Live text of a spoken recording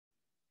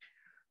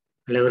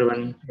Hello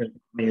everyone, welcome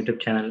to my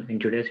YouTube channel. In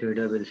today's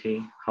video, we'll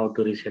see how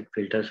to reset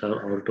filters or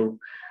how to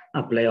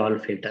apply all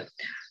filter.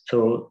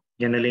 So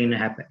generally,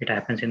 it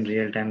happens in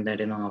real time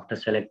that after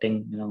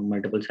selecting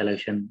multiple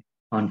selection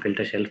on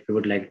filter shelf, we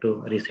would like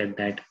to reset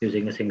that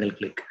using a single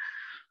click.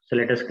 So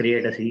let us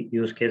create a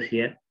use case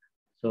here.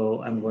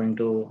 So I'm going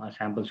to a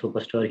sample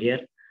superstore here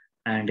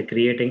and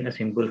creating a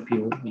simple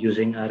view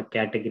using our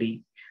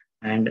category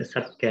and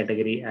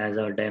subcategory as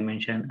our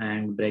dimension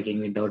and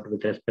breaking it out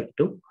with respect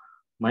to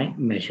my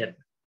measure.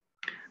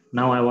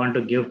 Now I want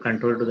to give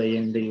control to the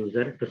end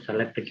user to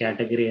select a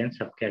category and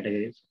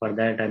subcategories. For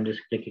that, I'm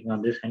just clicking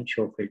on this and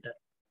show filter.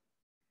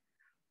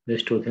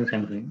 These two things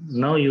I'm doing.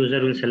 Now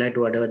user will select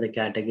whatever the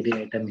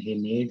category item he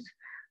needs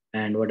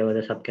and whatever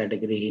the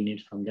subcategory he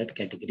needs from that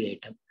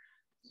category item.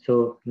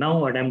 So now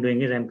what I'm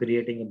doing is I'm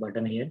creating a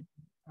button here.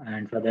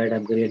 And for that,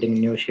 I'm creating a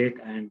new sheet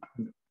and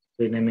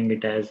renaming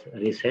it as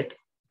reset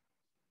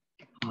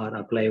or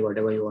apply,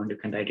 whatever you want, you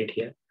can write it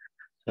here.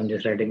 So I'm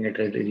just writing it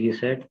as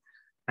reset.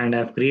 And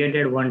I've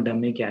created one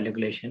dummy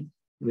calculation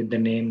with the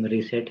name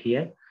reset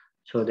here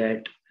so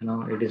that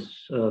it is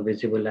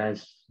visible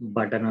as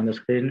button on the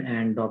screen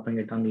and dropping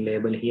it on the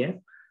label here.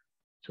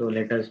 So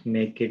let us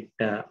make it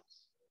the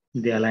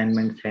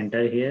alignment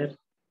center here.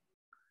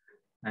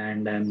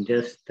 And I'm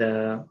just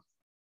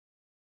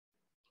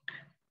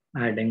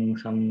adding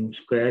some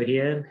square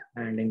here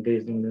and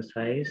increasing the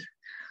size.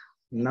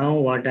 Now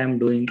what I'm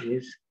doing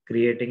is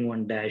creating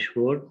one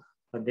dashboard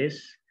for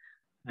this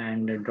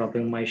and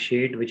dropping my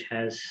sheet which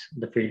has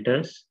the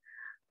filters,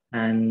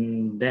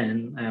 and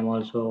then I'm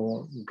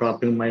also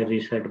dropping my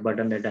reset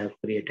button that I've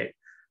created.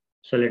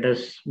 So let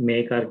us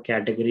make our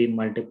category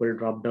multiple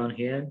drop down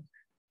here.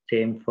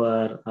 Same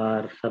for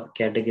our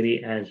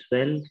subcategory as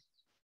well,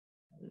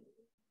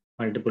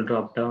 multiple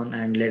drop down,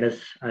 and let us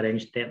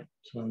arrange them.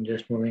 So I'm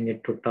just moving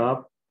it to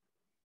top,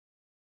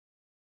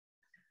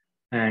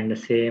 and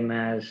same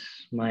as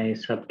my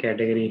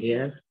subcategory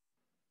here,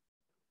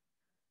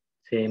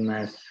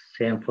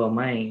 same for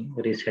my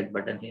reset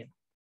button here.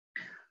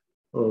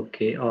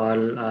 Okay,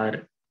 all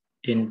are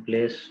in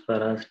place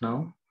for us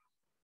now.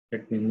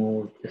 Let me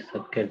move the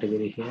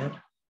subcategory here.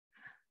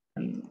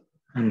 And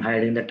I'm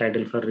hiding the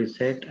title for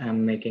reset.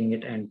 I'm making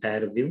it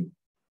entire view.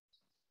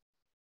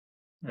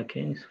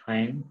 Okay, it's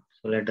fine.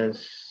 So let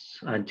us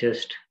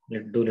adjust.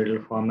 Let's do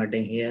little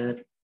formatting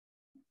here.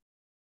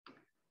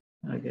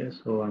 Okay,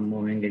 so I'm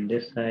moving it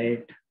this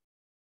side.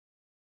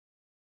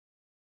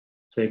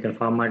 So you can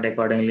format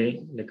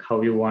accordingly, like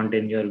how you want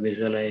in your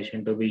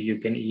visualization to be. You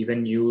can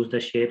even use the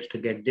shapes to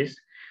get this.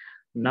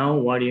 Now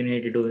what you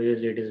need to do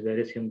is, it is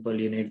very simple.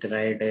 You need to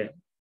write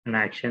an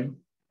action,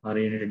 or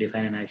you need to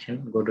define an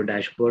action. Go to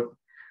dashboard,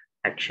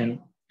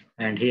 action,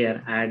 and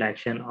here add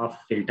action of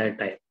filter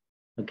type.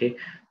 Okay,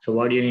 so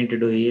what you need to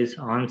do is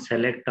on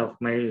select of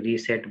my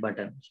reset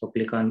button. So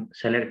click on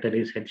select the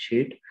reset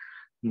sheet.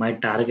 My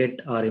target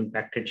or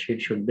impacted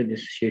sheet should be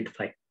this sheet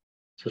 5.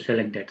 So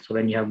select that. So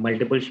when you have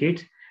multiple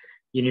sheets,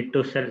 you need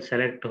to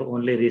select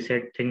only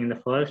reset thing in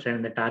the first,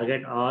 and the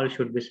target all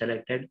should be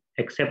selected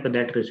except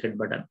that reset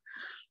button.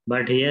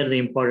 But here the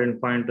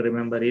important point to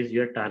remember is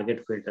your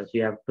target filters.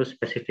 You have to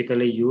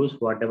specifically use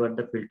whatever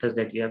the filters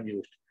that you have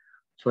used.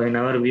 So in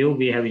our view,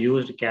 we have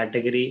used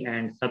category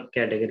and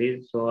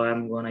subcategories. So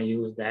I'm going to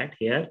use that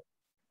here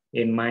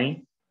in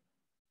my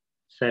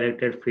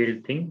selected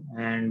field thing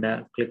and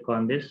click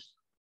on this,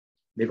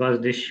 because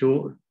this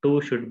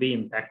two should be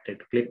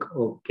impacted. Click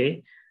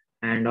OK.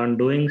 And on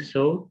doing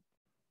so,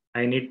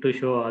 I need to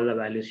show all the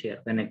values here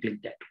when I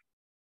click that.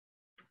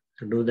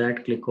 So do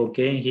that, click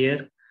OK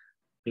here,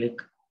 click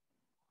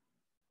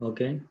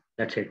OK.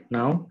 That's it.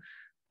 Now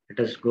let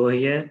us go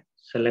here,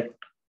 select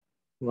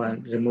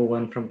one, remove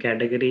one from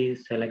category,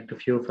 select a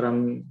few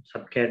from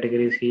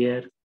subcategories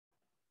here.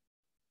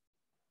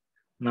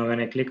 Now when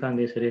I click on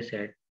this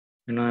reset,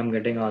 I'm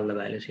getting all the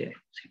values here.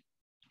 See.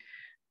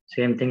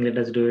 Same thing, let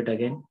us do it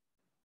again.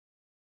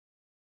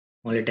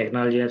 Only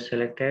technology I've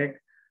selected.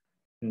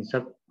 In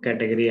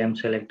subcategory, I'm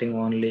selecting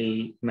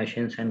only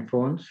machines and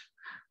phones.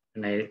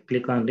 And I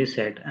click on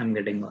reset, I'm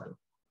getting all.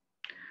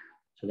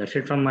 So that's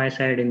it from my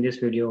side in this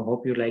video.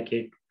 Hope you like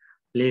it.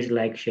 Please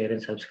like, share,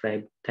 and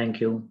subscribe.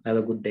 Thank you. Have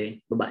a good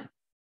day. Bye-bye.